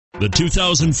The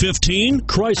 2015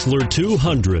 Chrysler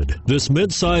 200. This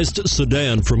mid-sized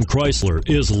sedan from Chrysler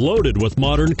is loaded with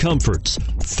modern comforts.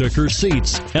 Thicker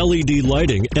seats, LED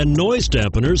lighting, and noise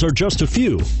dampeners are just a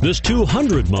few. This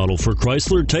 200 model for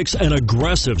Chrysler takes an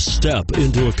aggressive step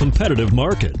into a competitive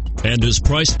market and is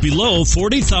priced below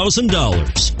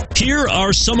 $40,000. Here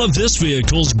are some of this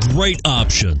vehicle's great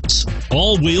options: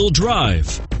 all-wheel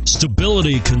drive,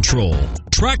 stability control,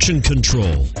 traction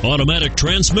control, automatic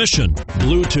transmission,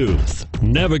 Bluetooth,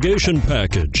 navigation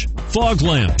package, fog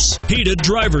lamps, heated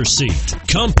driver's seat,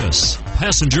 compass,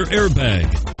 passenger airbag.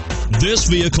 This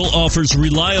vehicle offers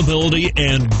reliability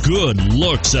and good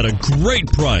looks at a great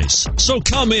price. So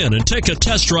come in and take a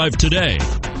test drive today.